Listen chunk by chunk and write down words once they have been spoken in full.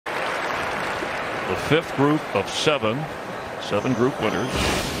the fifth group of seven group winners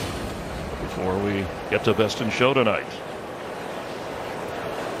before we get to best in show tonight.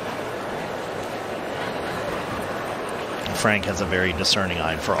 Frank has a very discerning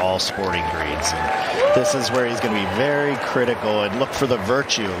eye for all sporting breeds, and this is where he's going to be very critical and look for the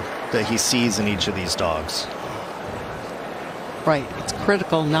virtue that he sees in each of these dogs. Right. It's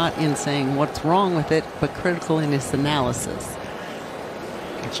critical not in saying what's wrong with it, but critical in his analysis.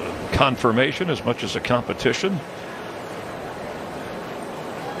 It's a confirmation as much as a competition.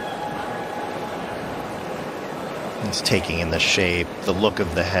 He's taking in the shape, the look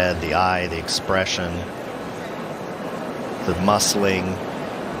of the head, the eye, the expression, the muscling.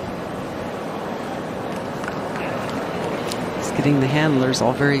 He's getting the handlers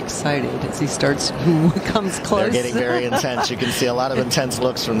all very excited as he comes close. They're getting very intense. You can see a lot of intense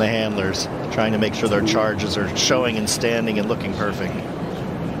looks from the handlers, trying to make sure their charges are showing and standing and looking perfect.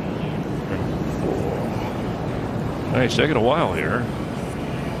 Hey, it's taking a while here.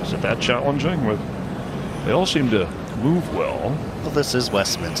 Is it that challenging? They all seem to move well. Well, this is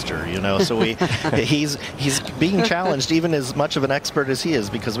Westminster, you know, so he's being challenged even as much of an expert as he is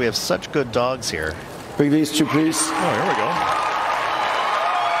because we have such good dogs here. Bring these two, please. Oh, here we go.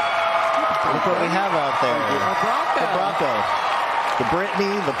 Look what we have out there. A Bronco. The Bronco. The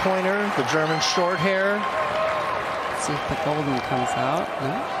Brittany, the Pointer, the German Shorthair. Let's see if the golden comes out.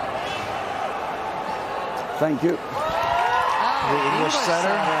 No? Thank you. Oh, The English setter.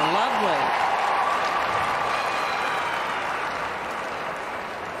 Lovely.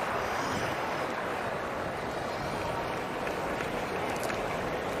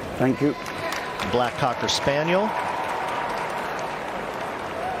 Thank you. Black Cocker Spaniel.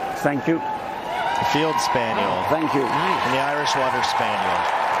 Thank you. The Field Spaniel. Thank you. And the Irish Water Spaniel.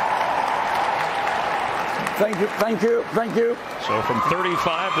 Thank you. Thank you. Thank you. So from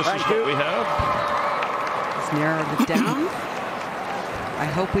 35, this is what we have. Let's narrow it down. I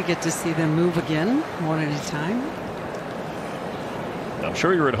hope we get to see them move again, one at a time. I'm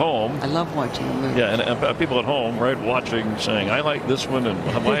sure you're at home. I love watching them move. Yeah, and people at home, right, watching, saying, I like this one,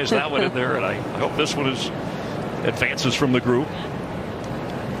 and why is that one in there? And I hope this one advances from the group.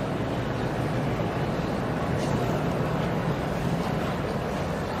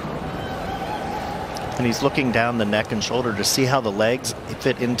 And he's looking down the neck and shoulder to see how the legs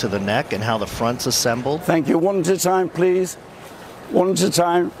fit into the neck and how the front's assembled. Thank you. One at a time, please. One at a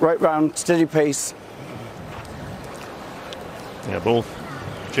time. Right round. Steady pace. Yeah, both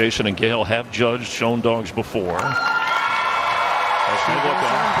Jason and Gail have judged shown dogs before. Let's take a look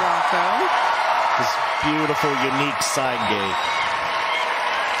at this beautiful, unique side gate.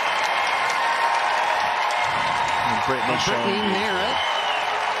 Brittany Merritt.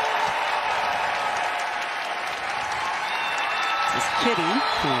 This is Kitty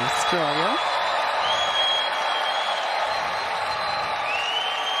from Australia.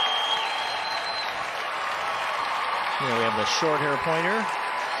 Here we have the short hair pointer.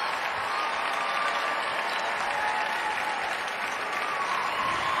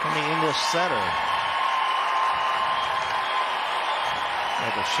 And the English setter.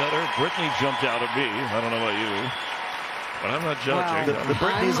 Like a setter. Brittany jumped out at me. I don't know about you, but I'm not judging. Wow. The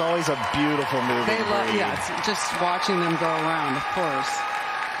Brittany's always a beautiful movie. They love, yeah, it's just watching them go around, of course.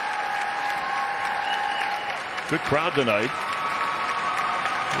 Good crowd tonight.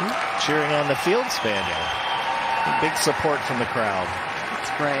 Cheering on the Field Spaniel. Big support from the crowd. That's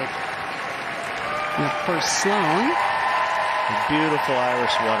great. And of course, Sloan. A beautiful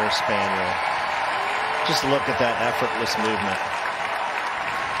Irish Water Spaniel. Just look at that effortless movement.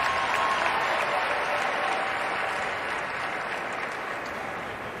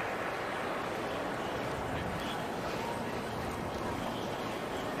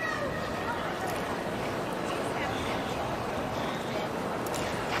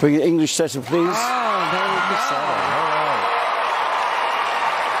 Bring the English setter, please. Oh, there we go. All right.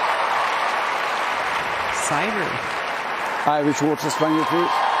 Cider. Irish Water Spaniel, please.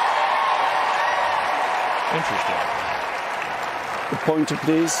 Interesting. The Pointer,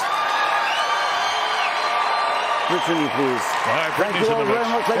 please. Brittany, please. All right, Thank Brittany's you in all the very mix.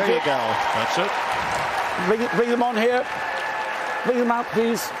 much. Thank There you. you go. That's it. Bring them on here. Bring them out,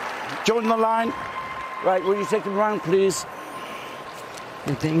 please. Join the line. Right, will you take them round, please?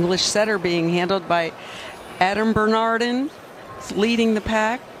 With the English setter being handled by Adam Bernardin, leading the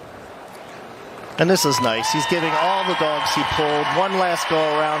pack. And this is nice. He's giving all the dogs he pulled one last go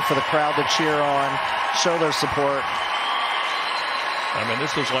around for the crowd to cheer on, show their support. I mean,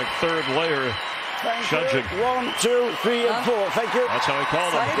 this is like third layer judging. You. 1, 2, 3, and 4. Thank you. That's how he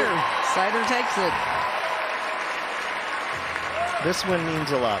called Cider. it. Cider takes it. This win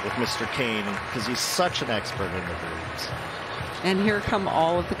means a lot with Mr. Kane because he's such an expert in the breeds. And here come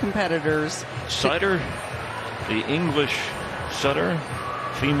all of the competitors. Cider, the English setter,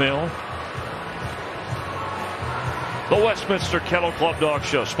 female. The Westminster Kennel Club Dog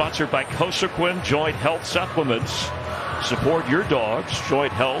Show, sponsored by Cosequin Joint Health Supplements. Support your dog's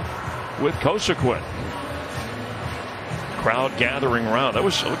joint health with Cosequin. Crowd gathering around. That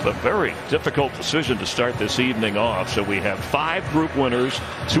was a very difficult decision to start this evening off. So we have 5 group winners,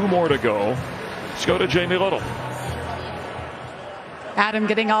 2 more to go. Let's go to Jamie Little. Adam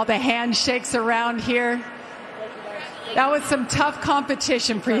getting all the handshakes around here. That was some tough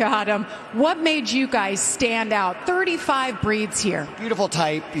competition for you, Adam. What made you guys stand out? 35 breeds here. Beautiful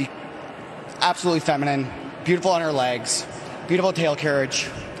type, absolutely feminine, beautiful on her legs, beautiful tail carriage.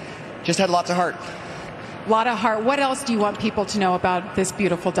 Just had lots of heart. A lot of heart. What else do you want people to know about this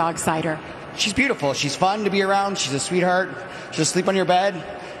beautiful dog, Cider? She's beautiful. She's fun to be around. She's a sweetheart. She'll sleep on your bed.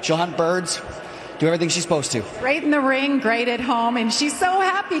 She'll hunt birds. Do everything she's supposed to. Great in the ring, great at home, and she's so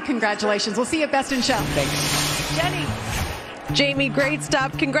happy. Congratulations. We'll see you at Best in Show. Thanks. Jenny. Jamie, great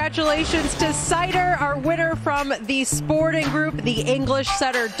stuff. Congratulations to Cider, our winner from the sporting group, the English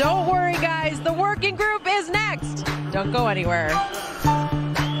setter. Don't worry, guys. The working group is next. Don't go anywhere.